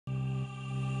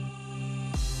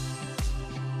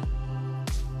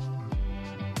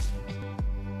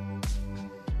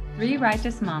Three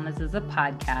Righteous Mamas is a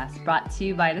podcast brought to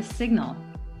you by The Signal.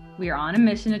 We are on a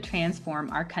mission to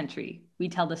transform our country. We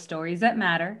tell the stories that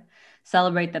matter,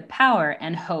 celebrate the power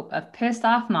and hope of pissed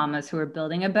off mamas who are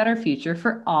building a better future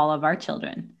for all of our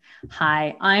children.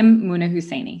 Hi, I'm Muna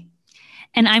Husseini.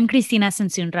 And I'm Cristina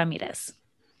Sensun Ramirez.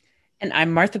 And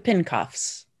I'm Martha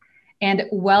Pinkoffs. And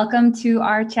welcome to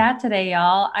our chat today,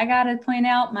 y'all. I got to point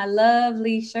out my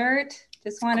lovely shirt.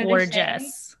 Just wanted Gorgeous. to say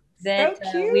that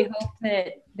we hope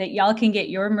that y'all can get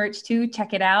your merch too.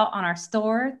 Check it out on our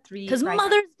store. Because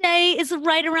Mother's Day is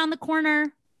right around the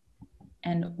corner.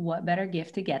 And what better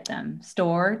gift to get them?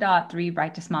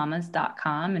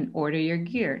 Store.3righteousmamas.com and order your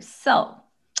gear. So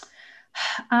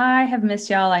I have missed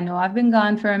y'all. I know I've been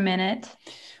gone for a minute.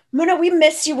 Muna, we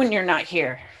miss you when you're not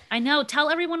here. I know.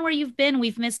 Tell everyone where you've been.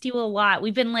 We've missed you a lot.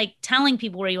 We've been like telling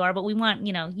people where you are, but we want,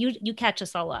 you catch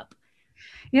us all up.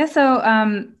 Yeah.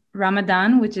 So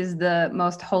Ramadan, which is the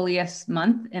most holiest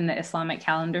month in the Islamic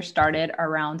calendar, started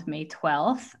around May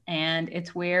 12th. And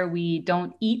it's where we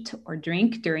don't eat or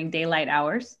drink during daylight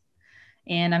hours.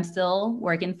 And I'm still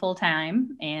working full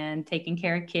time and taking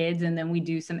care of kids. And then we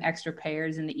do some extra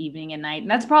prayers in the evening and night. And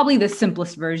that's probably the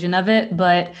simplest version of it.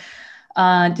 But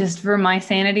just for my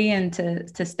sanity and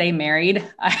to stay married,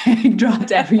 I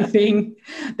dropped everything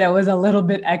that was a little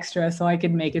bit extra so I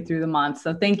could make it through the month.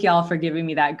 So thank y'all for giving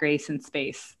me that grace and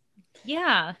space.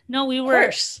 Yeah, no, we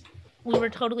were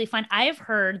totally fine. I have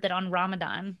heard that on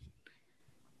Ramadan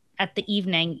at the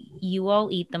evening, you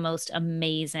all eat the most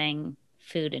amazing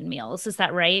food and meals. Is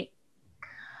that right?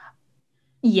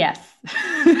 Yes.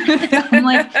 I'm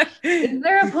like, is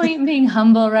there a point in being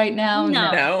humble right now?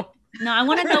 No, I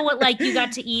want to know what like you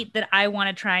got to eat that I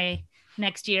want to try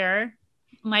next year.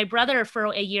 My brother for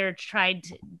a year tried,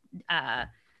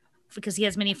 because he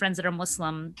has many friends that are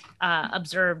Muslim,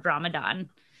 observed Ramadan.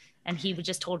 And he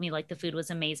just told me like the food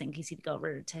was amazing because he'd go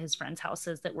over to his friends'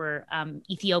 houses that were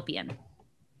Ethiopian.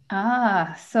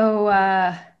 So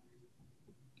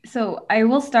I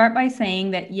will start by saying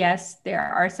that, yes, there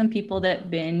are some people that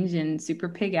binge and super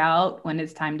pig out when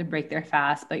it's time to break their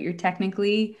fast, but you're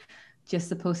technically just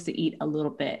supposed to eat a little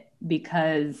bit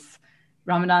because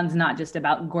Ramadan's not just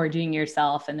about gorging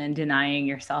yourself and then denying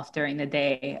yourself during the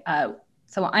day.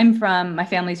 So my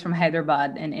family's from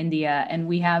Hyderabad in India, and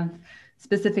we have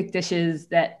specific dishes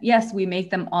that, yes, we make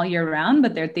them all year round,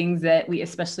 but they're things that we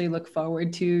especially look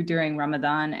forward to during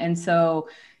Ramadan. And so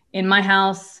in my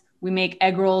house, we make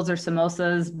egg rolls or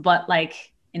samosas, but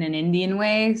like in an Indian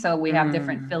way. So we have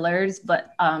different fillers, but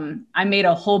I made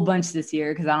a whole bunch this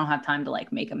year because I don't have time to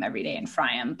like make them every day and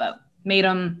fry them, but made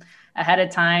them ahead of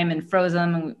time and froze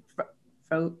them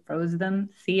and froze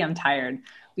them. See, I'm tired.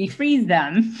 We freeze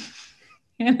them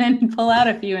and then pull out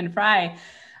a few and fry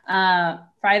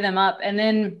them up. And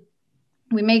then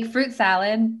we make fruit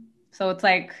salad. So it's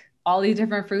like all these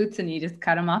different fruits and you just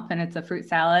cut them up and it's a fruit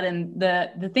salad. And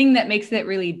the thing that makes it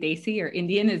really Desi or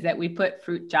Indian is that we put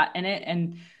fruit jat in it.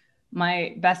 And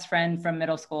my best friend from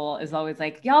middle school is always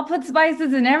like, y'all put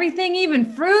spices in everything,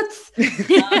 even fruits.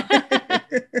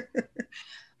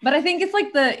 But I think it's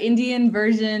like the Indian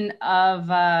version of,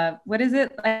 what is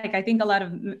it? Like, I think a lot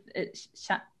of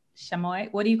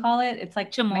chamoy. What do you call it? It's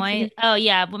like chamoy. Mexican. Oh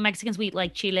yeah, but Mexicans we eat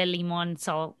like chile, limon,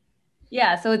 salt.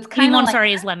 Yeah, so it's kind of like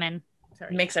is lemon.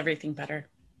 Sorry. Makes everything better.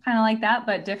 Kind of like that,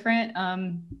 but different.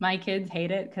 My kids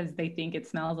hate it because they think it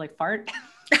smells like fart.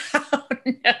 Oh,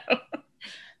 no.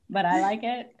 But I like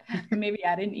it. Maybe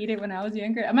I didn't eat it when I was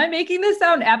younger. Am I making this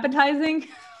sound appetizing?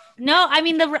 No, I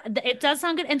mean it does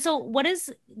sound good. And so, what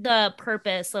is the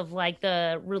purpose of like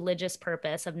the religious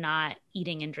purpose of not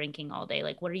eating and drinking all day?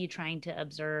 Like, what are you trying to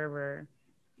observe or?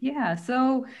 Yeah.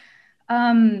 So,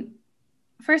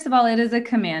 first of all, it is a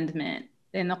commandment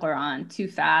in the Quran to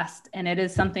fast, and it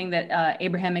is something that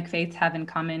Abrahamic faiths have in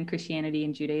common. Christianity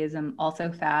and Judaism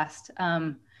also fast.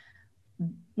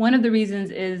 One of the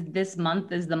reasons is this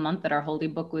month is the month that our holy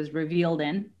book was revealed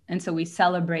in. And so we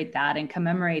celebrate that and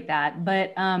commemorate that.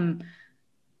 But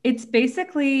it's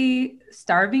basically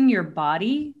starving your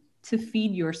body to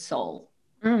feed your soul.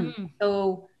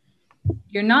 So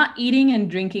you're not eating and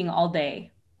drinking all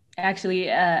day. Actually,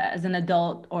 as an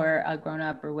adult or a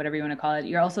grown-up or whatever you want to call it,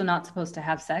 you're also not supposed to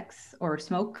have sex or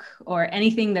smoke or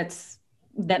anything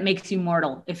that makes you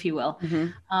mortal, if you will.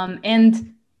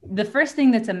 And the first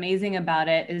thing that's amazing about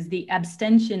it is the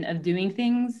abstention of doing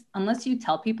things. Unless you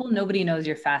tell people, nobody knows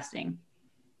you're fasting.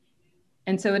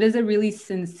 And so it is a really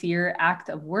sincere act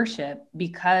of worship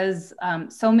because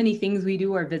so many things we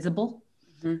do are visible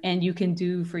and you can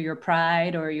do for your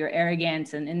pride or your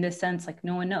arrogance. And in this sense, like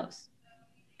no one knows.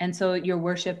 And so your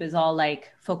worship is all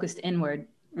like focused inward.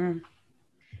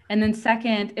 And then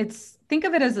second, think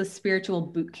of it as a spiritual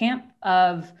boot camp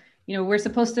of, we're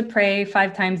supposed to pray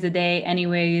 5 times a day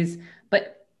anyways,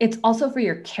 but it's also for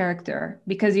your character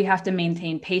because you have to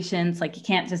maintain patience. Like you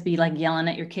can't just be like yelling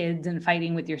at your kids and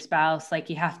fighting with your spouse. Like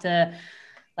you have to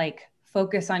like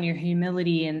focus on your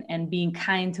humility and being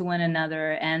kind to one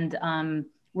another. And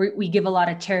we give a lot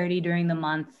of charity during the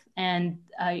month, and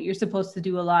you're supposed to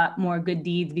do a lot more good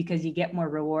deeds because you get more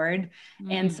reward.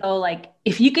 And so like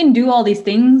if you can do all these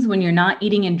things when you're not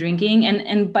eating and drinking,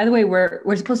 and by the way,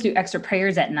 we're supposed to do extra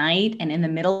prayers at night and in the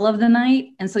middle of the night,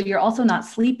 and so you're also not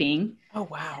sleeping. Oh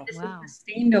wow. This is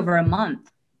sustained over a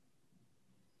month.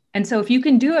 And so if you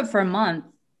can do it for a month,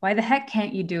 why the heck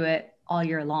can't you do it all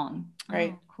year long?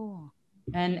 Right. Oh, cool.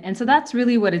 And so that's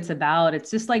really what it's about.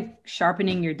 It's just like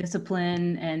sharpening your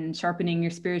discipline and sharpening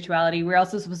your spirituality. We're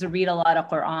also supposed to read a lot of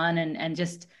Quran and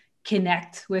just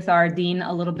connect with our deen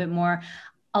a little bit more.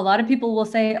 A lot of people will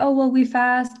say, oh, well, we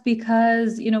fast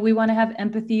because, we want to have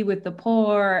empathy with the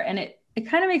poor. And it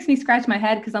kind of makes me scratch my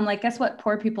head because I'm like, guess what?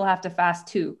 Poor people have to fast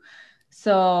too.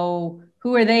 So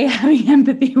who are they having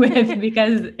empathy with?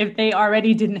 Because if they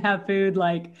already didn't have food,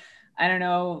 like, I don't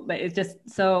know, but it's just,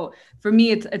 so for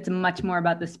me, it's much more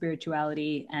about the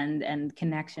spirituality and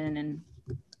connection. And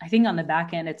I think on the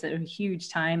back end, it's a huge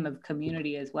time of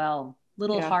community as well.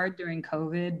 Little hard during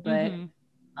COVID, but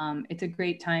it's a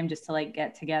great time just to like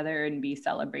get together and be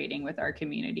celebrating with our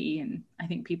community. And I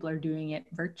think people are doing it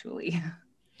virtually.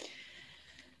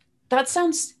 That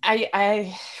sounds,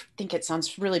 I think it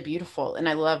sounds really beautiful. And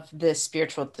I love this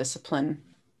spiritual discipline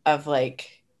of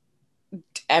like,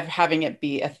 of having it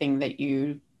be a thing that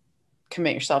you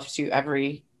commit yourself to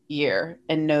every year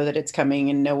and know that it's coming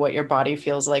and know what your body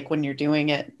feels like when you're doing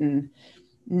it and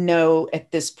know at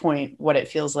this point what it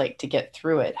feels like to get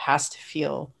through it has to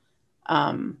feel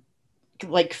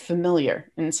like familiar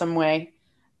in some way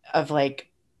of like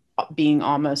being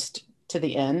almost to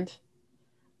the end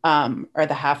or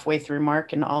the halfway through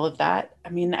mark and all of that. I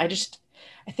mean, I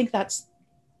think I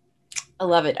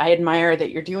love it. I admire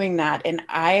that you're doing that. And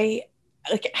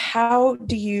like, how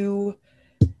do you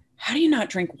not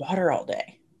drink water all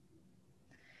day?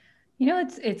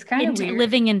 It's kind of weird.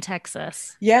 Living in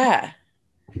Texas. Yeah.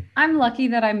 I'm lucky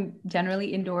that I'm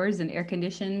generally indoors and air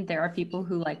conditioned. There are people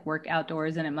who like work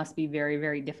outdoors and it must be very,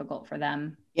 very difficult for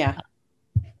them. Yeah.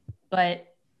 But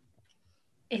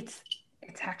it's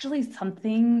actually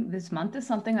this month is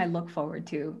something I look forward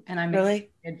to and I'm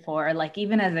excited for. Like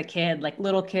even as a kid, like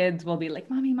little kids will be like,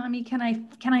 mommy, can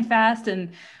I fast?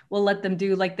 And we'll let them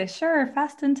do like this, sure,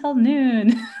 fast until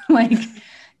noon. Like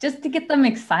just to get them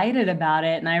excited about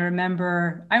it. And I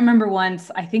remember once,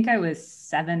 I think I was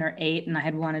 7 or 8 and I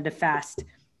had wanted to fast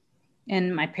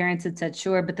and my parents had said,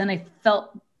 sure. But then I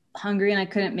felt hungry and I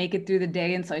couldn't make it through the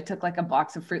day. And so I took like a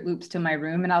box of Fruit Loops to my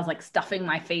room and I was like stuffing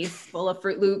my face full of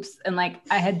Fruit Loops. And like,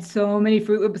 I had so many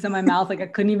Fruit Loops in my mouth, like I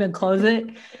couldn't even close it.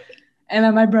 And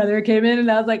then my brother came in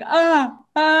and I was like,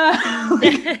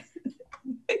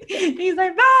 he's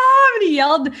like, and he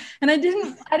yelled. And I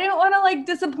didn't want to like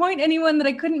disappoint anyone that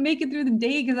I couldn't make it through the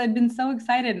day because I'd been so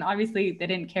excited. And obviously they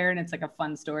didn't care. And it's like a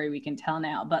fun story we can tell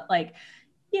now, but like,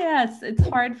 yes, it's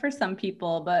hard for some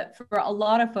people, but for a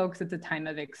lot of folks, it's a time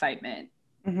of excitement.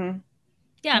 Mm-hmm.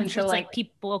 Yeah, I'm sure it's like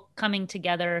people coming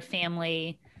together,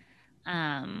 family,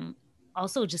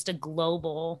 also just a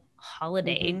global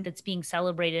holiday that's being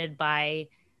celebrated by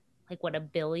like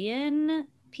 1 billion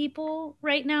people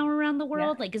right now around the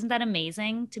world. Like, isn't that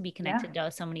amazing to be connected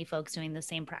to so many folks doing the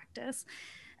same practice?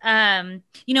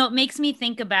 It makes me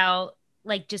think about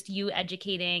like just you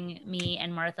educating me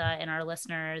and Martha and our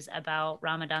listeners about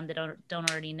Ramadan that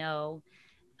don't already know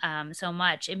so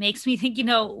much. It makes me think,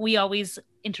 we always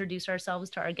introduce ourselves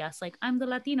to our guests like, I'm the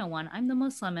Latino one, I'm the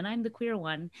Muslim, and I'm the queer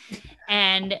one.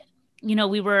 And,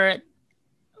 we were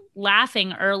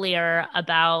laughing earlier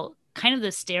about kind of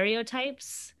the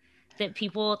stereotypes that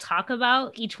people talk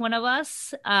about each one of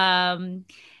us. And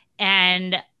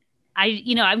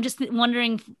I'm just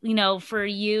wondering, for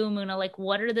you, Muna, like,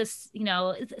 what are this,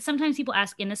 sometimes people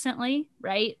ask innocently,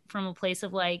 right? From a place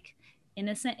of like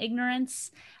innocent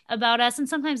ignorance about us. And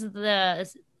sometimes the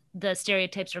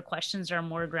stereotypes or questions are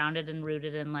more grounded and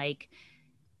rooted in like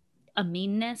a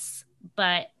meanness.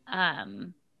 But,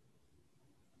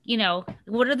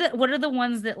 what are the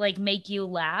ones that like make you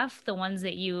laugh? The ones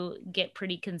that you get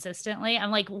pretty consistently?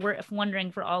 I'm like, we're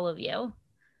wondering for all of you.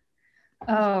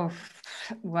 Oh,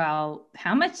 well,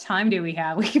 how much time do we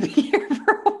have? We could be here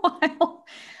for a while.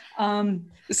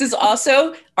 This is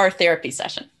also our therapy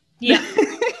session. Yeah.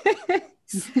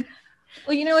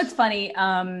 Well, it's funny.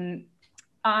 I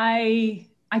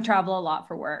travel a lot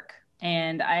for work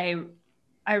and I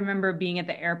I remember being at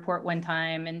the airport one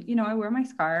time and, you know, I wear my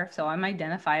scarf, so I'm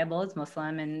identifiable as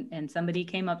Muslim. And somebody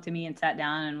came up to me and sat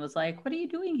down and was like, "What are you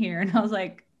doing here?" And I was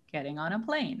like, "Getting on a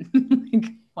plane."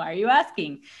 Like, why are you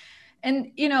asking?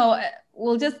 And, you know,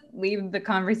 we'll just leave the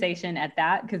conversation at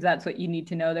that because that's what you need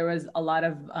to know. There was a lot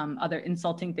of other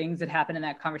insulting things that happened in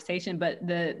that conversation. But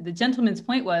the gentleman's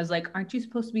point was like, aren't you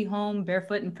supposed to be home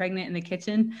barefoot and pregnant in the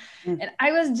kitchen? Mm. And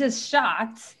I was just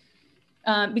shocked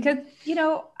because, you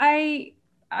know, I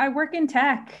work in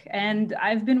tech and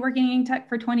I've been working in tech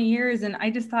for 20 years. And I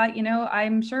just thought, you know,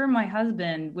 I'm sure my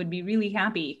husband would be really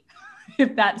happy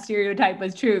if that stereotype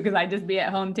was true because I'd just be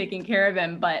at home taking care of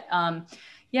him. But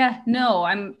yeah, no,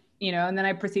 I'm, you know, and then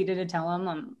I proceeded to tell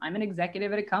him I'm an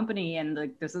executive at a company and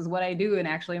like this is what I do. And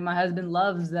actually, my husband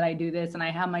loves that I do this and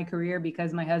I have my career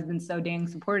because my husband's so dang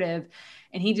supportive.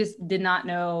 And he just did not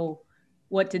know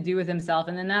what to do with himself.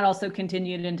 And then that also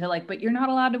continued into like, but you're not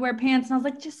allowed to wear pants. And I was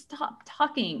like, just stop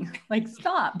talking, like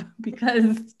stop,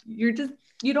 because you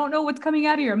don't know what's coming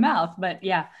out of your mouth. But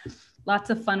yeah, lots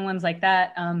of fun ones like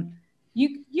that.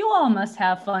 You all must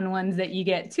have fun ones that you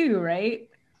get too, right?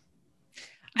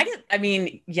 I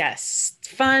mean, yes,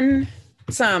 fun.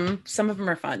 Some of them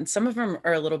are fun. Some of them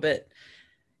are a little bit,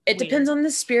 it Weird. depends on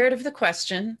the spirit of the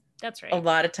question. That's right. A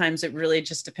lot of times it really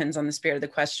just depends on the spirit of the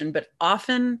question, but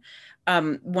often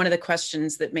one of the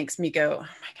questions that makes me go, oh my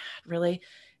God, really,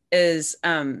 is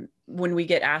when we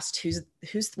get asked who's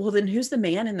the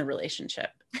man in the relationship?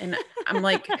 And I'm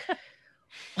like,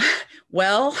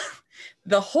 well,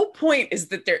 the whole point is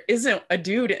that there isn't a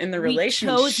dude in the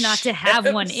relationship. We chose not to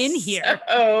have one in here.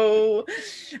 Oh,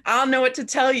 I'll know what to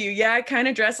tell you. Yeah, I kind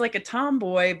of dress like a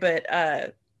tomboy, but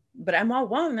I'm all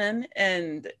woman,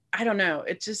 and I don't know.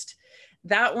 It just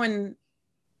that one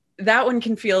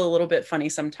can feel a little bit funny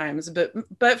sometimes, but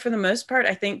for the most part,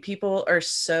 I think people are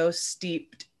so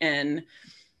steeped in,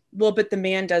 well, but the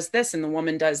man does this and the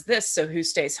woman does this. So who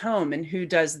stays home and who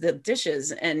does the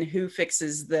dishes and who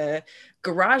fixes the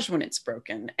garage when it's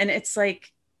broken? And it's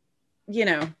like, you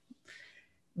know,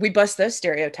 we bust those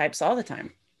stereotypes all the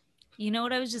time. You know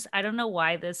what? I don't know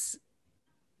why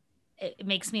it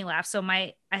makes me laugh. So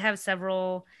I have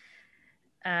several,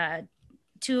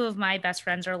 two of my best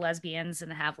friends are lesbians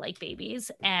and have like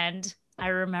babies. And I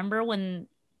remember when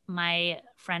my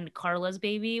friend Carla's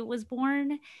baby was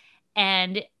born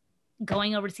and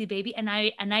going over to see the baby. And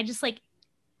I just like,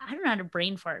 I don't know how to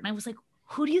brain fart. And I was like,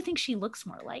 who do you think she looks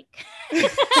more like? And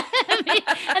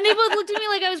they both looked at me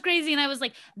like I was crazy. And I was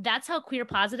like, that's how queer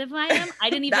positive I am. I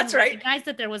didn't even recognize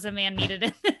that there was a man needed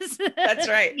in this. That's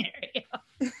right.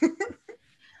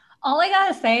 All I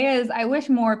gotta say is I wish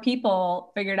more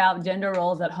people figured out gender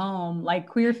roles at home like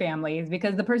queer families,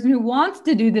 because the person who wants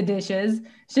to do the dishes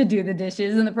should do the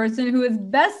dishes and the person who is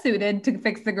best suited to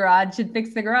fix the garage should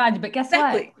fix the garage. But guess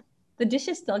what? The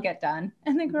dishes still get done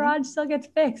and the garage still gets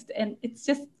fixed. And it's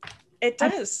just... It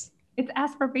does. It's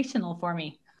aspirational for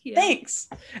me. Yeah. Thanks.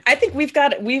 I think we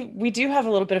do have a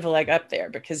little bit of a leg up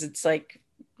there because it's like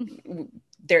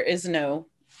there is no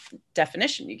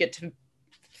definition. You get to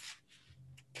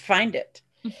find it.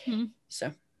 Mm-hmm.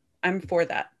 So I'm for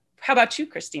that. How about you,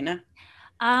 Christina?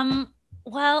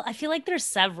 Well, I feel like there's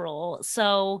several.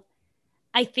 So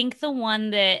I think the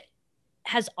one that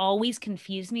has always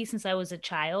confused me since I was a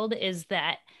child is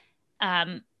that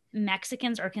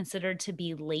Mexicans are considered to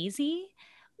be lazy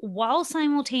while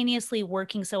simultaneously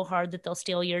working so hard that they'll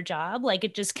steal your job. Like,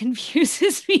 it just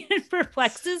confuses me and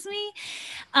perplexes me.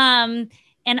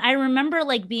 And I remember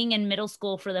like being in middle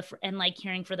school and like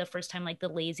hearing for the first time like the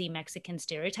lazy Mexican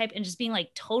stereotype and just being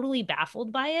like totally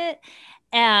baffled by it.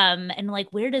 And like,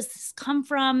 where does this come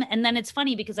from? And then it's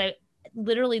funny because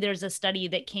there's a study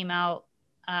that came out.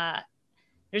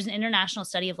 There's an international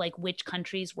study of like which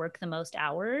countries work the most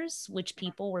hours, which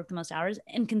people work the most hours,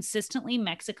 and consistently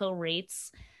Mexico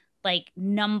rates like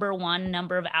number one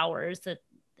number of hours that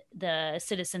the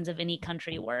citizens of any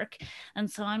country work. And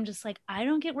so I'm just like, I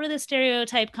don't get where the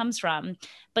stereotype comes from,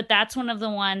 but that's one of the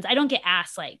ones I don't get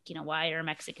asked like, you know, why are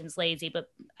Mexicans lazy, but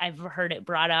I've heard it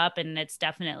brought up and it's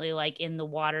definitely like in the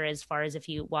water as far as if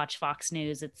you watch Fox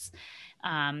News, it's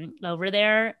over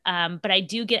there. But I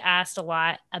do get asked a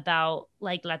lot about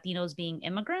like Latinos being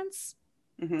immigrants.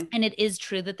 Mm-hmm. And it is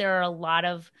true that there are a lot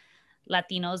of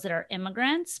Latinos that are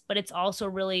immigrants, but it's also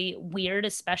really weird,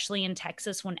 especially in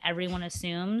Texas, when everyone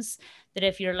assumes that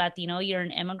if you're Latino, you're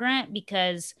an immigrant,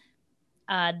 because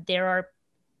there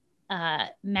are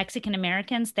Mexican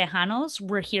Americans, Tejanos,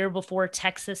 were here before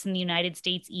Texas and the United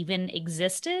States even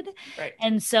existed. Right.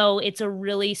 And so it's a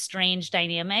really strange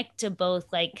dynamic to both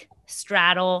like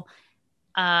straddle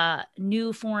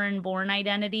new foreign born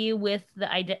identity with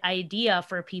the idea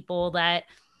for people that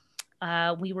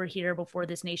we were here before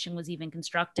this nation was even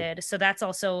constructed. So that's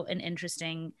also an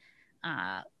interesting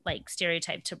like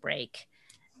stereotype to break.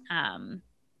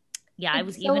 Yeah, I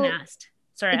was even asked.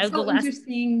 Sorry, It's I'll go so last.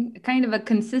 interesting. Kind of a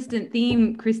consistent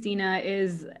theme, Christina,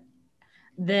 is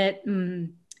that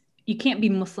you can't be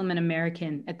Muslim and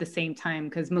American at the same time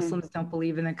because Muslims don't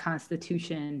believe in the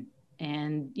Constitution,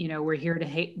 and we're here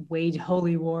to wage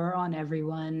holy war on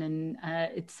everyone, and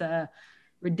it's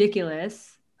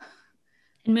ridiculous.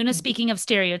 And Muna speaking of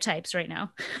stereotypes right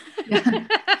now. Yeah.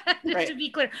 Right. To be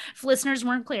clear, if listeners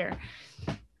weren't clear,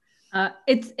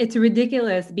 it's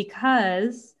ridiculous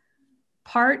because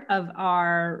part of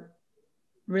our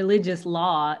religious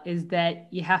law is that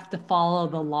you have to follow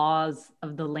the laws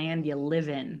of the land you live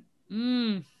in.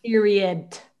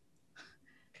 Period.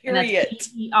 And that's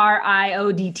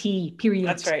PERIODT. Period.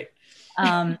 That's right.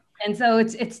 And so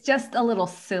it's just a little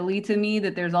silly to me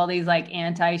that there's all these like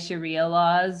anti-Sharia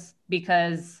laws,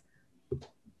 because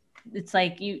it's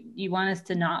like you want us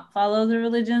to not follow the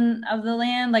religion of the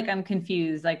land. Like, I'm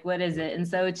confused. Like, what is it? And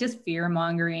so it's just fear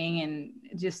mongering and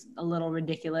just a little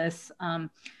ridiculous. And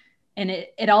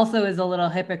it also is a little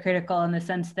hypocritical in the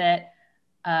sense that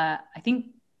I think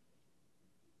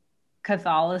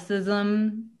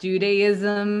Catholicism,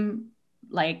 Judaism,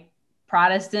 like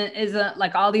Protestantism,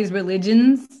 like all these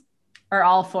religions are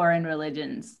all foreign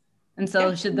religions. And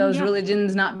so should those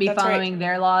religions not be following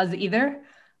their laws either?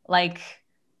 Like,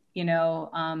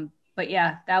 but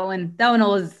yeah, that one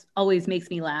always makes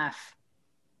me laugh.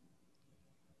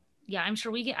 Yeah, I'm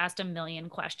sure we get asked a million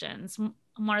questions.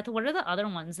 Martha, what are the other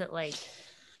ones that like?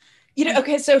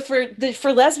 Okay, so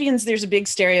for lesbians, there's a big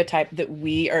stereotype that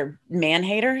we are man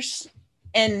haters.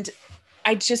 And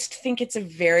I just think it's a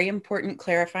very important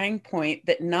clarifying point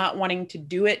that not wanting to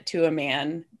do it to a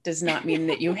man does not mean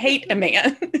that you hate a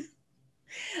man.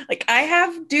 Like, I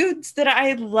have dudes that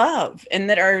I love and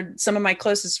that are some of my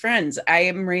closest friends. I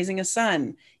am raising a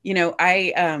son.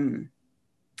 I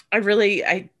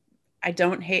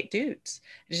don't hate dudes.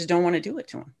 I just don't want to do it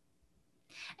to them.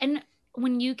 And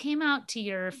when you came out to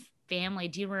your family,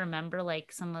 do you remember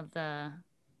like some of the,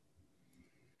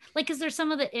 like, is there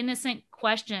some of the innocent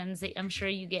questions that I'm sure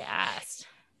you get asked?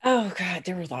 Oh God,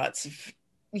 there were lots of,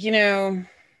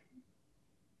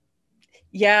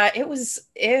 yeah, it was.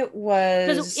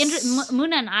 Because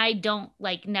Muna and I don't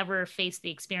never face the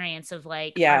experience of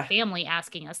our family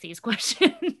asking us these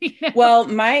questions. Well,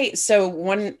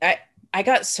 I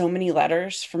got so many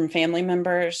letters from family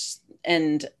members,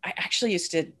 and I actually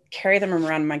used to carry them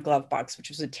around in my glove box, which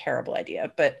was a terrible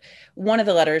idea. But one of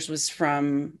the letters was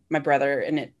from my brother,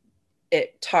 and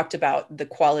it talked about the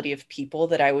quality of people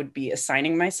that I would be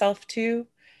assigning myself to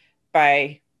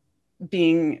by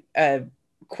being a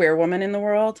queer woman in the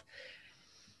world.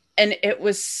 And it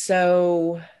was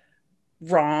so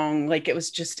wrong. Like, it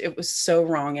was so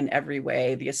wrong in every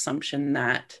way. The assumption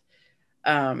that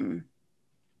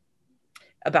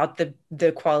about the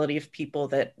quality of people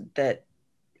that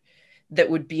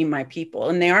would be my people.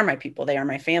 And they are my people. They are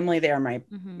my family. They are my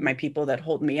people that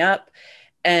hold me up.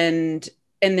 And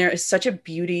there is such a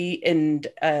beauty and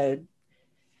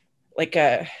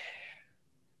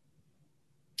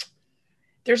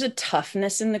there's a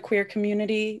toughness in the queer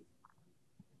community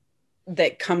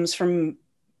that comes from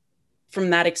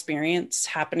that experience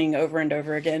happening over and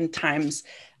over again, times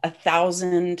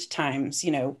 1,000 times,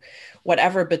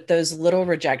 whatever. But those little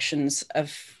rejections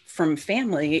from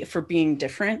family for being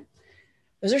different,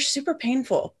 those are super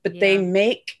painful, but they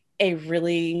make a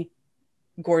really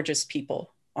gorgeous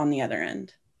people on the other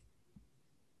end.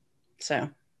 So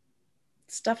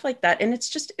stuff like that. And it's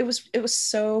just, it was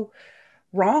so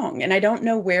wrong. And I don't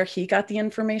know where he got the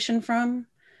information from.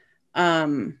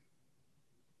 But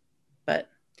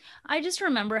I just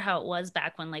remember how it was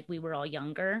back when we were all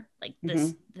younger,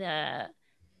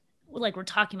 we're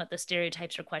talking about the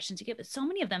stereotypes or questions you get, but so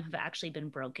many of them have actually been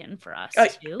broken for us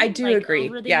too. I do agree.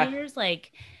 Over the years,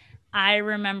 I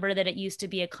remember that it used to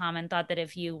be a common thought that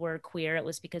if you were queer, it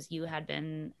was because you had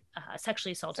been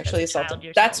sexually assaulted.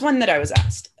 That's one that I was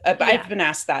asked. I've been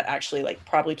asked that actually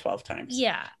probably 12 times.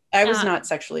 Yeah. I was not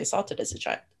sexually assaulted as a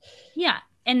child. Yeah.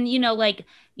 And,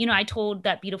 I told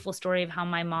that beautiful story of how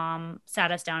my mom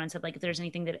sat us down and said, if there's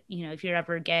anything that, if you're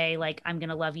ever gay, I'm going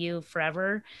to love you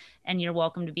forever and you're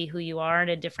welcome to be who you are, in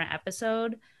a different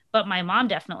episode. But my mom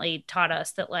definitely taught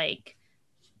us that,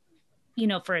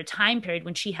 for a time period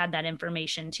when she had that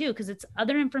information too, because it's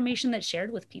other information that's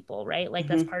shared with people, right?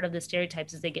 That's part of the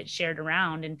stereotypes, is they get shared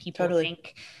around and people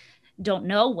don't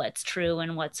know what's true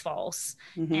and what's false.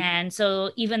 And so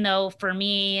even though for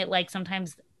me,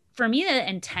 sometimes for me, the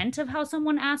intent of how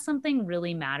someone asks something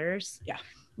really matters. Yeah.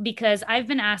 Because I've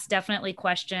been asked definitely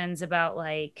questions about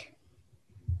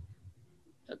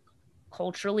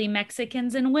culturally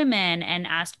Mexicans and women, and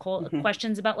asked Mhm.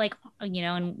 questions about like, you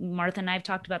know, and Martha and I have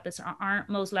talked about this, aren't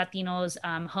most Latinos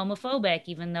homophobic,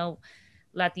 even though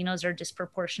Latinos are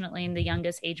disproportionately in the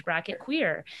youngest age bracket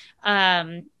queer.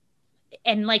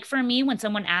 And like for me, when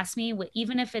someone asks me,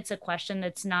 even if it's a question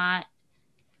that's not,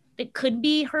 that could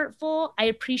be hurtful, I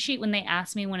appreciate when they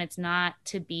ask me when it's not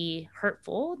to be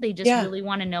hurtful. They just Yeah. really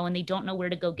want to know and they don't know where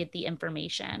to go get the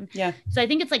information. Yeah. So I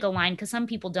think it's like a line, because some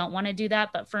people don't want to do that.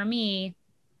 But for me,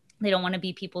 they don't want to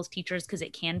be people's teachers because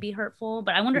it can be hurtful.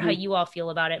 But I wonder how Mhm. you all feel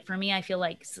about it. For me, I feel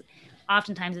like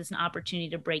oftentimes it's an opportunity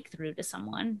to break through to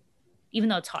someone, even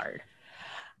though it's hard.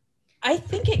 I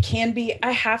think it can be.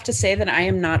 I have to say that I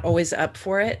am not always up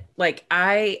for it. Like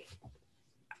I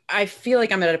feel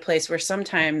like I'm at a place where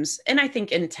sometimes, and I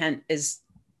think intent is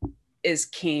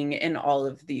king in all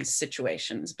of these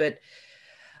situations, but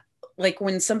like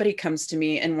when somebody comes to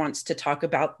me and wants to talk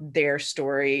about their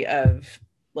story of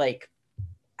like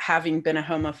having been a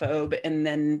homophobe and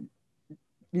then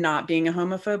not being a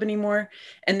homophobe anymore,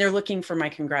 and they're looking for my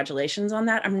congratulations on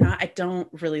that, I don't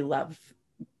really love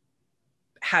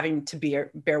having to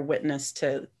bear witness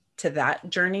to that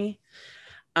journey,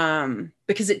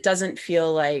 because it doesn't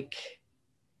feel like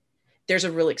there's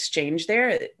a real exchange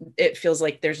there. It feels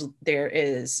like there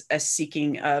is a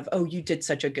seeking of, oh, you did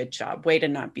such a good job, way to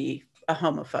not be a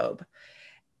homophobe.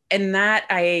 And that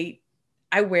I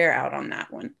wear out on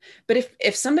that one. But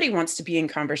if somebody wants to be in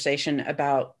conversation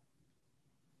about,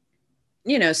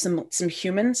 you know, some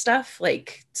human stuff,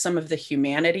 like some of the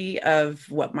humanity of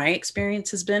what my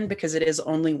experience has been, because it is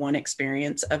only one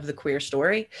experience of the queer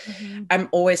story, Mm-hmm. I'm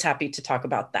always happy to talk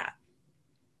about that.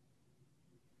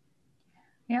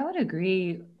 Yeah, I would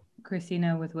agree,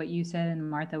 Christina, with what you said, and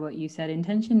Martha, what you said.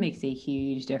 Intention makes a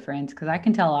huge difference because I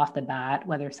can tell off the bat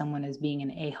whether someone is being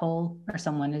an a-hole or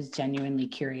someone is genuinely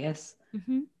curious.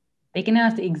 Mm-hmm. They can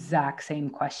ask the exact same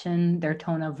question. Their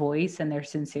tone of voice and their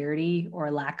sincerity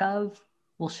or lack of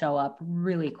will show up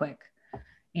really quick.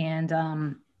 And,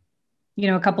 you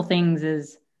know, a couple things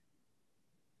is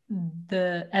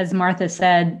as Martha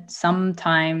said,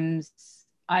 sometimes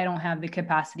I don't have the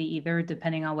capacity either,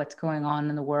 depending on what's going on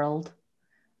in the world,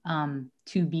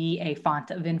 to be a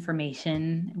font of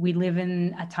information. We live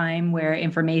in a time where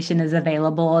information is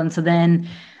available. And so then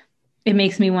it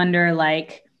makes me wonder,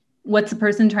 like, what's the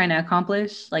person trying to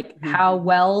accomplish? Like, Mm-hmm. how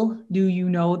well do you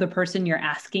know the person you're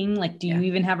asking? Like, do you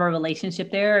even have a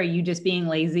relationship there? Or are you just being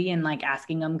lazy and like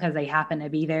asking them because they happen to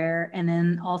be there? And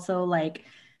then also, like,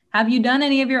 have you done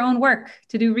any of your own work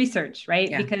to do research, right?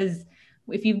 Yeah. Because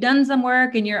if you've done some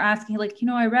work and you're asking, like, you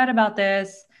know, I read about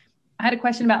this, I had a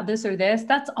question about this or this,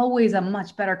 that's always a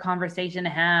much better conversation to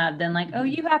have than like, oh,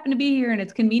 you happen to be here and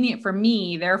it's convenient for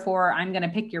me, therefore I'm going to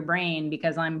pick your brain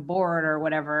because I'm bored or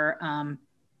whatever.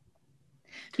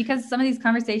 Because some of these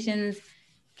conversations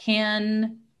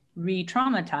can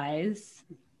re-traumatize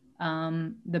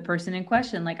the person in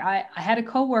question. Like I had a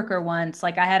coworker once,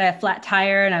 like I had a flat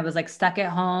tire and I was like stuck at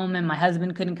home and my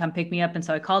husband couldn't come pick me up. And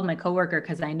so I called my coworker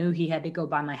because I knew he had to go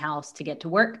by my house to get to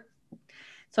work.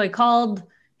 So I called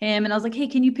him and I was like, hey,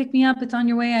 can you pick me up? It's on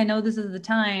your way. I know this is the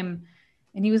time.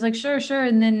 And he was like, sure, sure.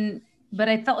 And then, but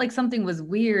I felt like something was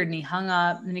weird and he hung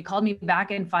up and he called me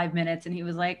back in 5 minutes and he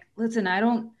was like, listen, I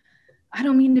don't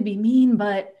mean to be mean,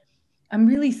 but I'm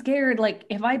really scared. Like,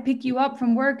 if I pick you up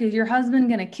from work, is your husband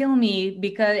going to kill me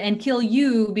and kill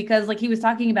you? Because like he was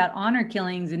talking about honor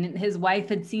killings and his wife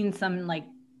had seen some like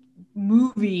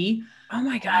movie, Oh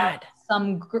my God.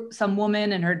 some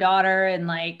woman and her daughter and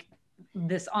like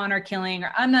this honor killing,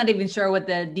 or I'm not even sure what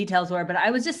the details were, but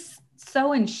I was just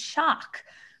so in shock.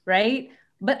 Right.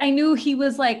 But I knew he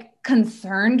was like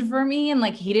concerned for me and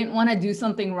like he didn't want to do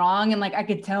something wrong. And like I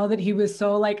could tell that he was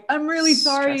so like, I'm really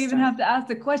sorry I even have to ask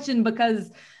the question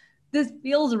because this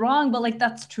feels wrong, but like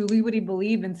that's truly what he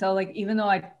believed. And so like even though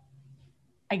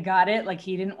I got it, like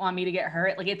he didn't want me to get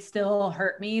hurt, like it still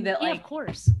hurt me that like of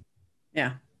course.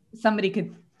 Yeah. somebody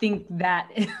could think that.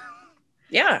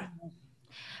 Yeah.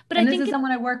 But and I this think is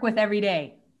someone I work with every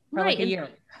day for like a year.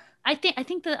 I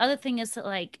think the other thing is that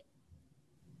like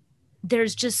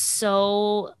there's just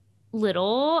so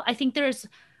little. I think there's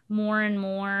more and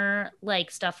more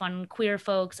like stuff on queer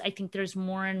folks. I think there's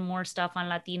more and more stuff on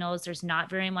Latinos. There's not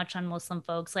very much on Muslim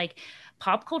folks. Like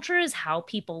pop culture is how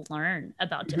people learn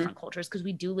about different cultures because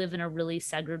we do live in a really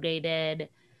segregated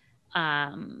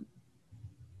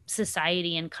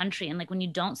society and country. And like when you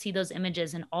don't see those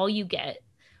images and all you get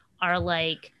are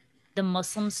like the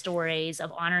Muslim stories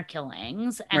of honor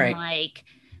killings and like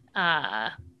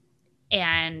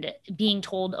and being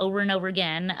told over and over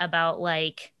again about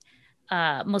like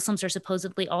Muslims are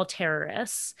supposedly all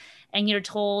terrorists, and you're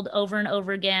told over and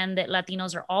over again that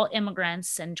Latinos are all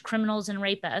immigrants and criminals and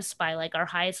rapists by like our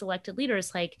highest elected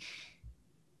leaders. Like,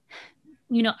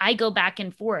 you know, I go back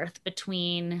and forth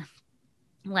between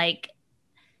like,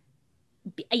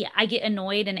 yeah, I get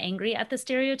annoyed and angry at the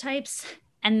stereotypes.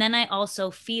 And then I also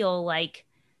feel like,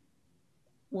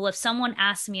 well, if someone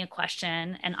asks me a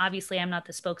question, and obviously I'm not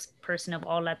the spokesperson of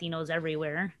all Latinos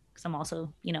everywhere, because I'm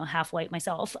also, you know, half white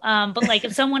myself. But like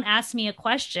if someone asks me a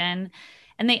question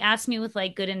and they ask me with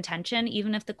like good intention,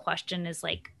 even if the question is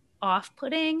like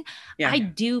off-putting, I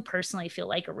do personally feel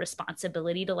like a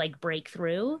responsibility to like break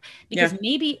through, because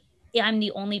maybe I'm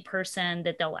the only person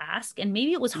that they'll ask, and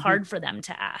maybe it was hard for them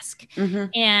to ask.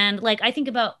 And like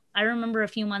I remember a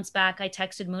few months back I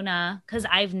texted Muna, because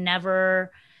I've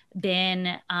never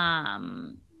been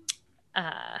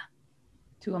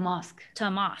to a mosque,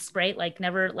 right? Like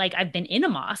never, like I've been in a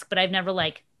mosque, but I've never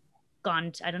like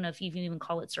gone to, I don't know if you even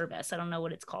call it service. I don't know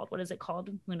what it's called. What is it called,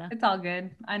 Muna? It's all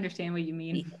good. I understand what you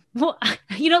mean. Well,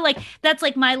 you know, like that's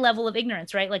like my level of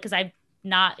ignorance, right? Like, because I'm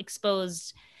not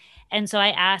exposed. And so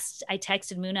I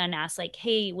texted Muna and asked like,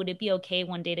 hey, would it be okay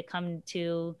one day to come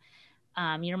to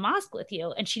your mosque with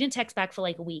you? And she didn't text back for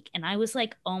like a week. And I was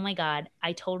like, oh my God,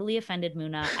 I totally offended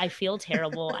Muna. I feel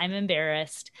terrible. I'm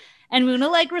embarrassed. And Muna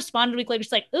like responded a week later.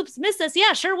 She's like, oops, missed this.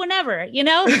 Yeah, sure. Whenever, you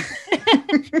know?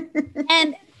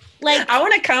 And like, I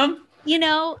want to come, you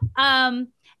know,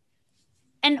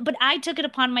 but I took it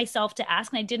upon myself to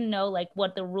ask, and I didn't know like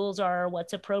what the rules are or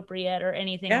what's appropriate or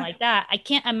anything like that. I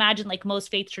can't imagine like most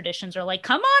faith traditions are like,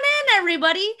 come on in,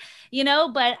 everybody, you know,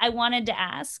 but I wanted to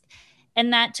ask.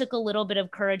 And that took a little bit of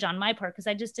courage on my part, because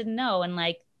I just didn't know. And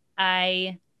like,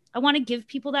 I want to give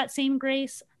people that same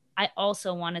grace. I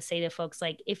also want to say to folks,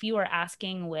 like, if you are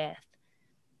asking without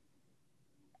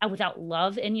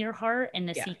love in your heart and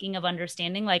the seeking of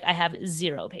understanding, like I have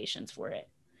zero patience for it.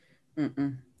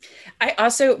 Mm-mm. I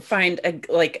also find a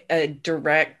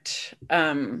direct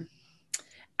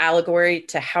allegory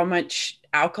to how much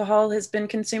alcohol has been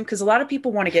consumed, because a lot of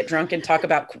people want to get drunk and talk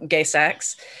about gay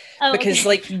sex because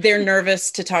like they're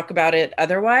nervous to talk about it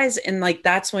otherwise, and like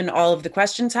that's when all of the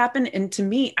questions happen. And to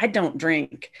me, I don't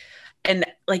drink, and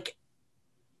like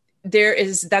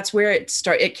that's where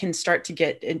it can start to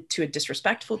get into a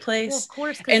disrespectful place. Well, of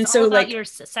course, and it's so all about like your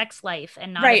sex life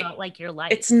and not about like your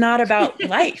life. It's not about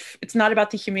life. It's not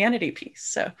about the humanity piece.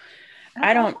 So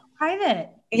I don't private.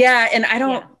 Yeah. And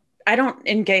I don't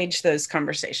engage those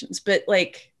conversations, but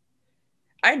like,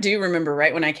 I do remember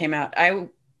right when I came out, I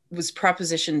was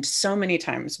propositioned so many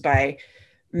times by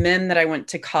men that I went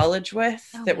to college with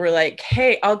that were like,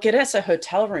 hey, I'll get us a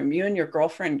hotel room. You and your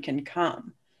girlfriend can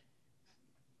come.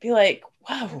 Be like,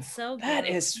 wow, that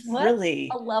is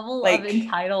really a level of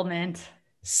entitlement.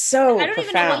 So I don't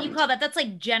even know what you call that. That's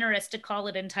like generous to call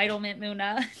it entitlement,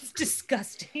 Muna. It's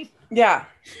disgusting. Yeah.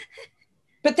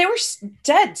 But they were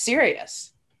dead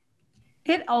serious.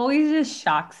 It always just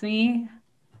shocks me.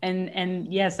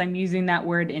 And yes, I'm using that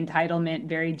word entitlement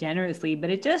very generously,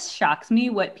 but it just shocks me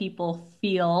what people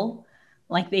feel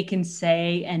like they can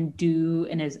say and do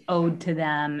and is owed to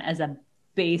them as a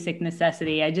basic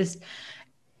necessity.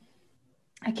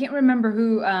 I can't remember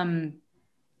who, I'll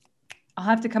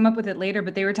have to come up with it later,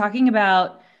 but they were talking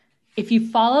about if you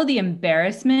follow the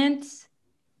embarrassment,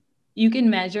 you can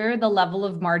measure the level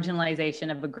of marginalization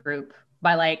of a group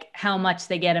by like how much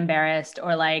they get embarrassed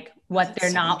or like what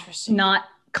they're not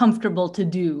comfortable to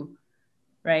do.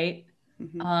 Right.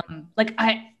 Mm-hmm.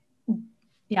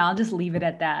 I'll just leave it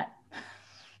at that.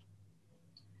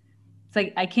 It's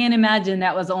like, I can't imagine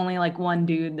that was only like one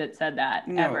dude that said that.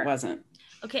 No, ever. It wasn't.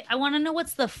 Okay, I want to know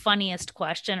what's the funniest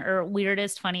question or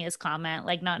weirdest, funniest comment,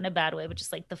 like not in a bad way, but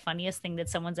just like the funniest thing that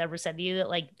someone's ever said to you that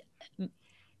like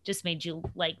just made you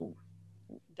like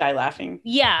die laughing.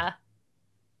 Yeah.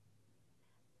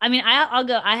 I mean, I'll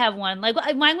go. I have one. Like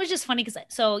mine was just funny because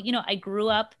you know, I grew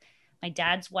up. My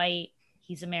dad's white.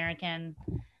 He's American.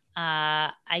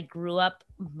 I grew up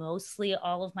mostly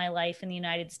all of my life in the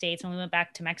United States, and we went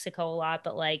back to Mexico a lot.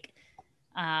 But like,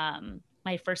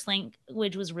 my first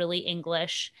language was really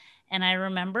English. And I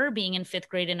remember being in 5th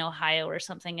grade in Ohio or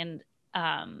something. And,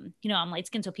 you know, I'm light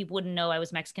skinned, so people wouldn't know I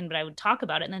was Mexican, but I would talk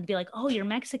about it and then be like, oh, you're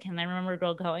Mexican. And I remember a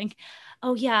girl going,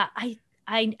 oh yeah,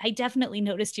 I definitely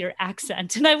noticed your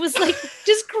accent. And I was like,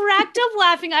 just cracked up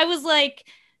laughing. I was like,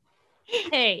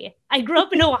 hey, I grew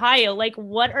up in Ohio. Like,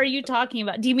 what are you talking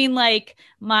about? Do you mean like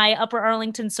my Upper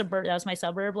Arlington suburb? That was my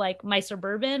suburb, like my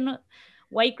suburban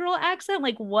white girl accent.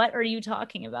 Like, what are you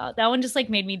talking about? That one just like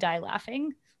made me die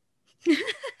laughing.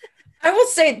 I will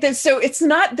say this. So it's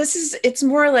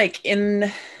more like in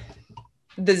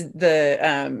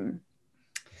the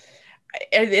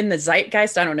in the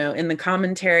zeitgeist, I don't know, in the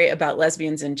commentary about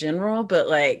lesbians in general, but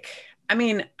like, I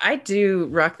mean, I do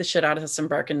rock the shit out of some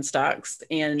Birkenstocks,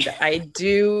 and I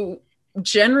do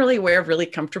generally wear really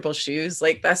comfortable shoes.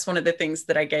 Like that's one of the things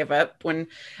that I gave up when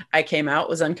I came out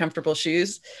was uncomfortable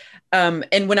shoes. And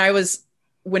when I was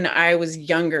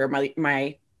younger,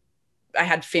 I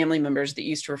had family members that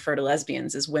used to refer to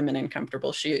lesbians as women in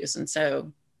comfortable shoes. And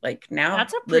so like now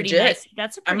That's a pretty nice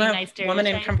stereotype. Woman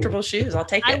in comfortable shoes. I'll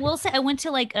take it. I will say I went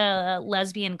to like a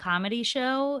lesbian comedy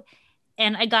show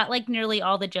and I got like nearly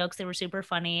all the jokes. They were super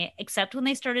funny, except when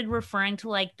they started referring to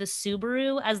like the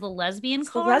Subaru as the lesbian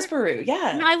car. The Lesbaru,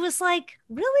 yeah. And I was like,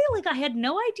 really? Like I had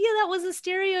no idea that was a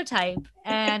stereotype.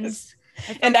 And yes.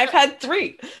 And I've had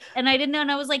 3. And I didn't know, and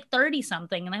I was like 30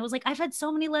 something. And I was like, I've had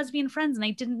so many lesbian friends and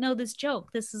I didn't know this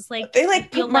joke. This is like, they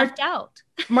like feel left out.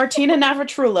 Martina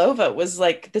Navratilova was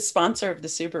like the sponsor of the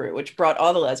Subaru, which brought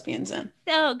all the lesbians in.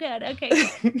 Oh, good.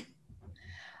 Okay.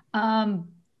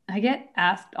 I get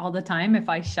asked all the time if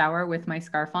I shower with my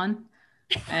scarf on.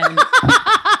 And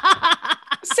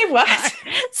say what?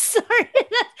 Sorry.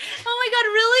 Oh my God,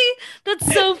 really?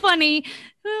 That's so funny.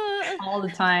 All the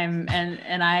time.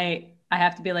 And I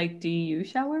have to be like, do you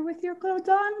shower with your clothes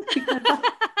on? Because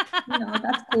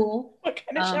that's cool. What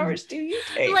kind of showers do you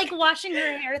take? Like washing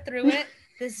her hair through it.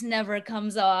 This never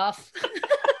comes off.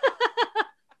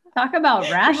 Talk about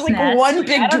rashness. Like one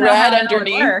big dread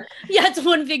underneath. Yeah, it's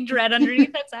one big dread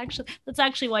underneath. That's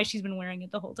actually why she's been wearing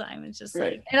it the whole time. It's just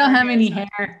right. I don't have any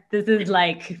hair. This is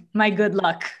like my good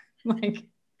luck. Like,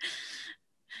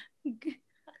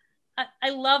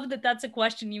 I love that that's a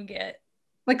question you get.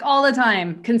 Like all the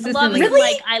time, consistently. Really?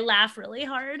 Like I laugh really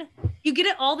hard. You get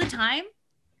it all the time?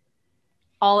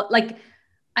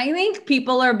 I think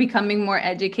people are becoming more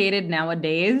educated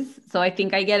nowadays, so I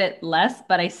think I get it less,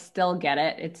 but I still get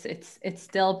it. It's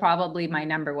still probably my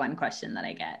number one question that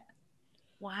I get.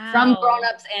 Wow. From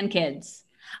grown-ups and kids.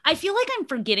 I feel like I'm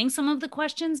forgetting some of the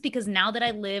questions because now that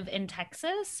I live in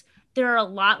Texas, there are a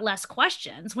lot less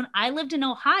questions. When I lived in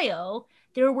Ohio,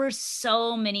 there were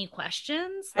so many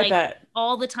questions, like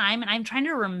all the time. And I'm trying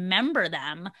to remember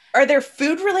them. Are there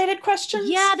food related questions?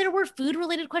 Yeah, there were food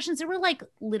related questions. There were like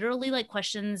literally like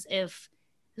questions if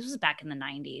this was back in the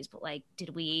 90s, but like,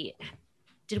 did we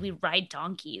ride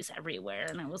donkeys everywhere?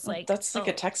 And I was like, that's like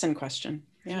a Texan question.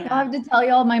 Yeah. I have to tell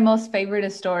y'all my most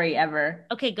favorite story ever.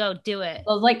 Okay, go do it.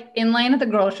 I was like in line at the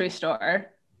grocery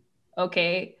store.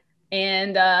 Okay.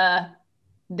 And,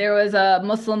 there was a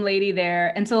Muslim lady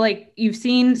there. And so like you've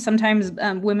seen sometimes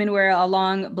women wear a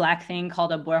long black thing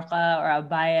called a burqa or a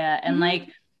abaya. And like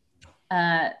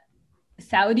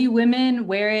Saudi women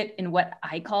wear it in what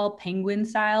I call penguin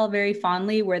style very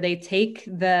fondly, where they take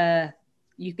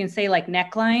you can say like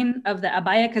neckline of the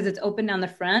abaya because it's open down the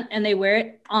front and they wear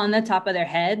it on the top of their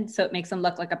head. So it makes them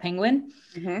look like a penguin.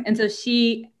 Mm-hmm. And so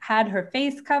she had her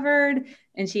face covered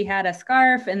and she had a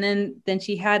scarf and then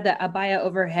she had the abaya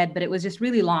over her head, but it was just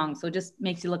really long. So it just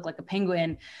makes you look like a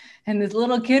penguin. And this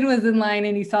little kid was in line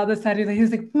and he saw this side. He was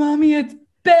like, Mommy, it's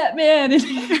Batman. And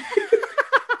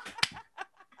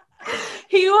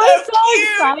he was so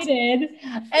excited.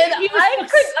 And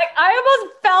I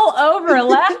almost fell over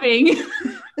laughing.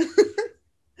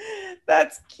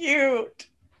 That's cute.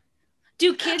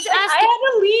 Do kids ask? I had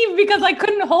to leave because I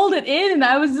couldn't hold it in. And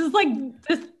I was just like,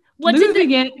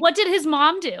 losing it. What did his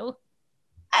mom do?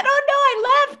 I don't know.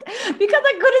 I left because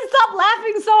I couldn't stop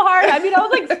laughing so hard. I mean,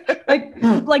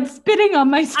 I was like spitting on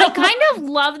myself. I kind of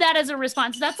love that as a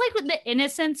response. That's like with the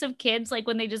innocence of kids, like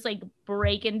when they just like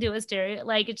break into a stereo.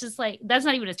 Like it's just like that's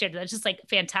not even a stereo. That's just like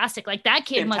fantastic. Like that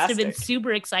kid must have been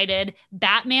super excited.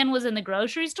 Batman was in the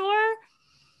grocery store.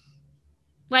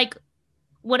 Like,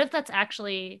 what if that's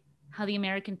actually how the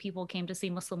American people came to see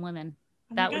Muslim women?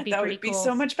 That would be pretty cool.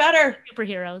 So much better.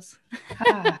 Superheroes.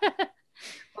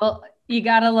 Well, you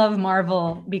gotta love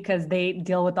Marvel because they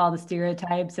deal with all the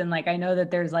stereotypes. And like, I know that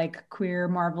there's like queer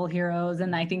Marvel heroes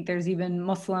and I think there's even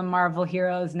Muslim Marvel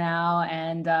heroes now.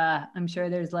 And I'm sure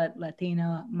there's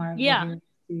Latino Marvel heroes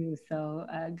too. So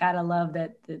gotta love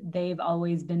that they've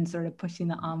always been sort of pushing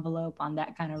the envelope on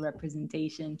that kind of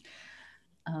representation.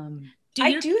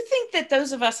 I do think that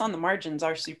those of us on the margins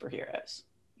are superheroes.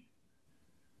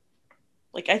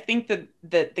 Like, I think that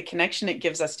the connection it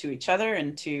gives us to each other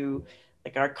and to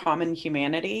like our common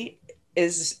humanity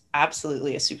is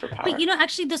absolutely a superpower. But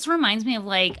actually this reminds me of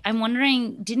like, I'm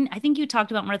wondering, I think you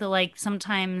talked about, Martha, like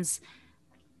sometimes,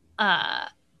 I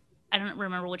don't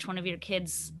remember which one of your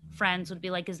kids' friends would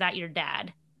be like, is that your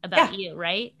dad about you,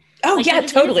 right? Oh like, yeah,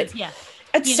 totally. Yeah.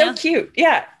 It's so cute.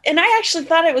 Yeah. And I actually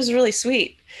thought it was really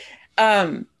sweet.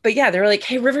 But yeah, they were like,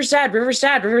 hey, River's dad, River's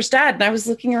dad, River's dad. And I was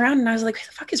looking around and I was like, who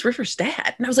the fuck is River's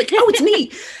dad? And I was like, oh, it's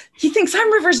me. He thinks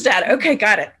I'm River's dad. Okay,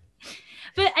 got it.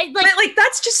 But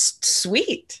that's just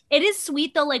sweet. It is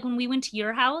sweet though. Like when we went to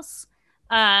your house,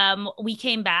 we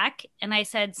came back and I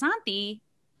said, Santi,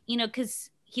 because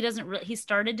he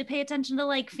started to pay attention to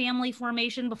like family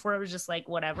formation before it was just like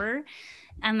whatever.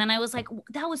 And then I was like,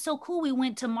 that was so cool. We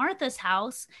went to Martha's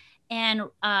house and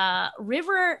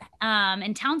River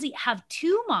and Townsy have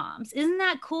 2 moms. Isn't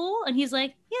that cool? And he's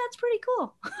like, yeah, it's pretty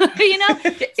cool. So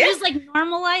just like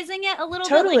normalizing it a little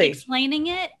bit, like explaining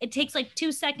it. It takes like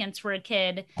 2 seconds for a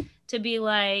kid to be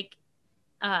like,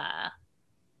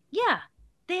 yeah,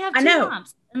 they have 2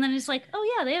 moms. And then it's like,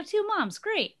 oh yeah, they have 2 moms.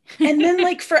 Great. And then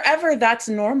like forever, that's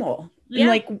normal. Yeah. And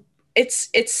like,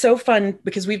 it's so fun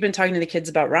because we've been talking to the kids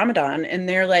about Ramadan and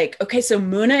they're like, okay, so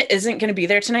Muna isn't going to be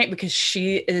there tonight because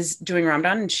she is doing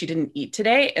Ramadan and she didn't eat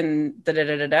today and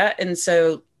da-da-da-da-da. And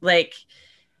so like,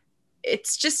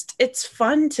 it's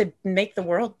fun to make the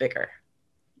world bigger.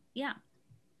 Yeah.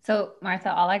 So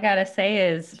Martha, all I got to say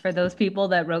is for those people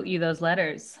that wrote you those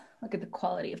letters, look at the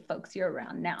quality of folks you're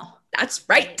around now. That's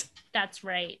right. That's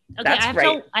right. Okay.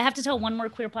 I have to tell one more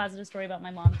queer positive story about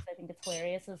my mom because I think it's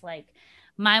hilarious. Is like,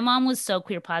 my mom was so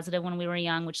queer positive when we were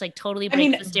young, which like totally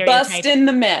breaks the stereotype. Busting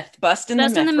the myth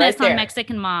right on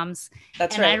Mexican moms.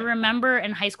 That's right. And I remember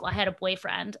in high school, I had a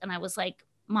boyfriend and I was like,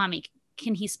 Mommy,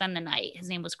 can he spend the night? His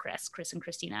name was Chris and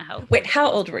Christina. I hope. Wait, how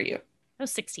old were you? I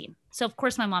was 16. So of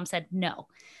course my mom said no.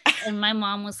 And my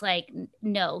mom was like,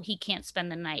 no, he can't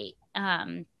spend the night.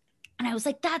 And I was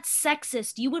like, that's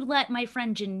sexist. You would let my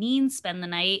friend Janine spend the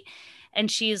night.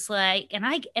 And she's like, and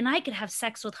I could have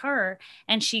sex with her.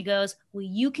 And she goes, well,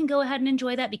 you can go ahead and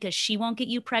enjoy that because she won't get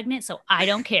you pregnant. So I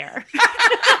don't care.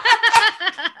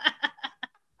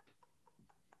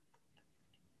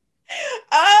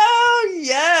 Oh,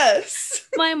 yes.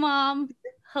 My mom,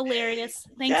 hilarious.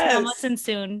 Thanks, yes. Mama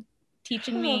Sinsoon,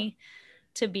 teaching me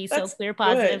to be so queer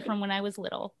positive from when I was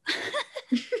little.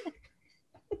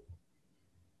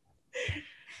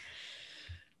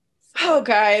 Oh,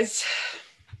 guys.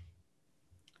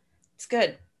 It's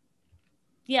good.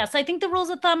 Yeah, so I think the rules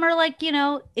of thumb are like,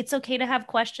 it's okay to have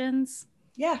questions.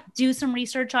 Yeah. Do some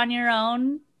research on your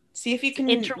own. See if you can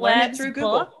learn it through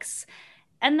Google. Books.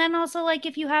 And then also, like,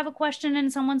 if you have a question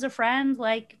and someone's a friend,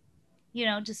 like,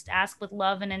 just ask with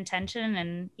love and intention.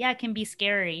 And yeah, it can be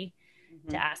scary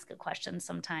to ask a question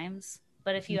sometimes.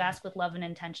 But if you ask with love and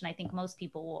intention, I think most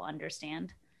people will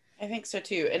understand. I think so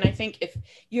too. And I think if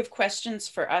you have questions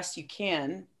for us, you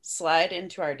can slide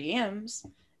into our DMs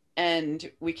and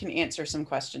we can answer some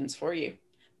questions for you.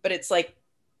 But it's like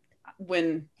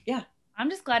I'm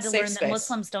just glad to learn that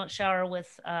Muslims don't shower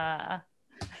with their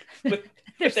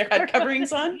head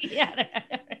coverings on. Yeah.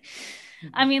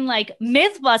 I mean, like,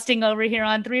 myth busting over here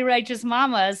on Three Righteous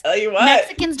Mamas. Tell you what.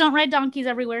 Mexicans don't ride donkeys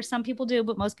everywhere. Some people do,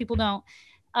 but most people don't.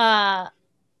 Not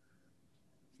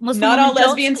all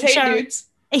lesbians hate dudes.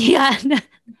 Yeah.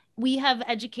 We have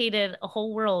educated a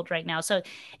whole world right now. So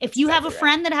if you have a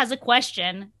friend that has a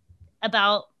question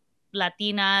about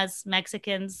Latinas,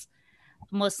 Mexicans,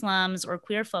 Muslims, or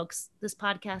queer folks, this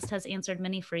podcast has answered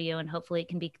many for you, and hopefully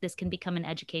this can become an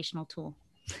educational tool.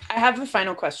 I have a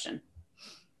final question.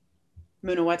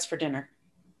 Muna, what's for dinner?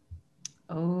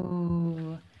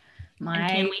 Oh,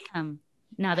 and can we come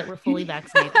now that we're fully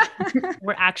vaccinated?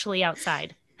 We're actually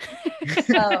outside.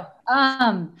 So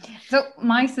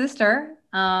my sister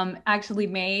actually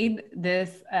made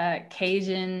this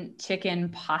Cajun chicken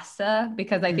pasta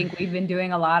because I think we've been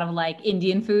doing a lot of like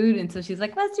Indian food, and so she's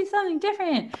like, let's do something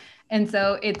different. And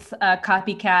so it's a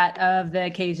copycat of the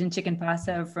Cajun chicken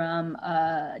pasta from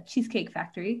Cheesecake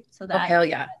Factory. So that hell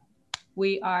yeah,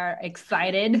 we are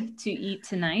excited to eat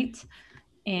tonight,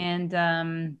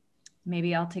 and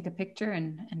maybe I'll take a picture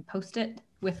and post it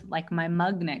with like my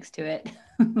mug next to it.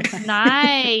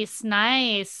 Nice.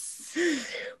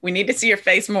 We need to see your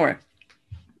face more.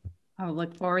 I'll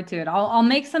look forward to it. I'll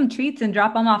make some treats and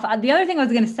drop them off. The other thing I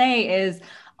was going to say is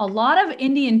a lot of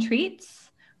Indian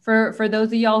treats for those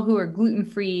of y'all who are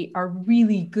gluten-free are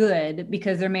really good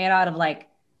because they're made out of like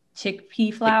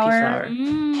chickpea flour.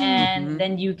 And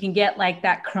then you can get like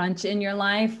that crunch in your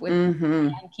life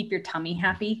and keep your tummy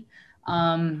happy.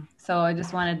 So I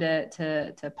just wanted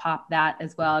to pop that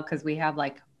as well because we have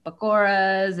like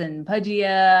pakoras and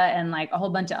bhajia and like a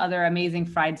whole bunch of other amazing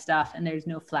fried stuff, and there's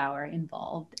no flour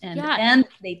involved, and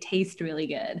they taste really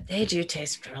good. They do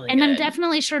taste really good. And I'm good.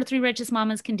 definitely sure Three Righteous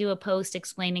Mamas can do a post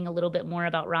explaining a little bit more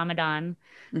about Ramadan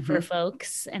for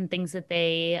folks and things that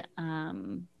they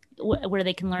where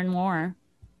they can learn more.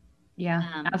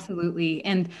 Yeah, absolutely.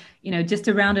 And just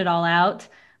to round it all out,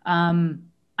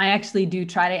 I actually do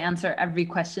try to answer every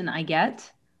question I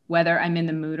get, whether I'm in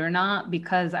the mood or not,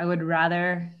 because I would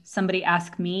rather somebody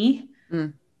ask me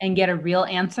and get a real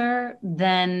answer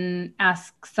than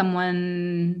ask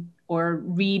someone or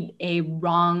read a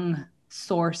wrong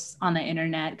source on the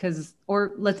internet.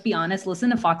 Or let's be honest, listen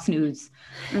to Fox News.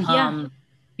 Yeah.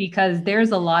 Because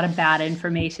there's a lot of bad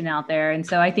information out there. And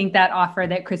so I think that offer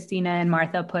that Christina and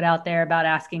Martha put out there about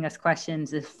asking us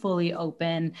questions is fully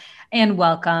open and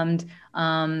welcomed.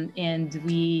 And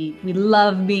we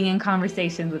love being in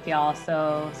conversations with y'all.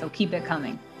 So keep it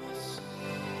coming.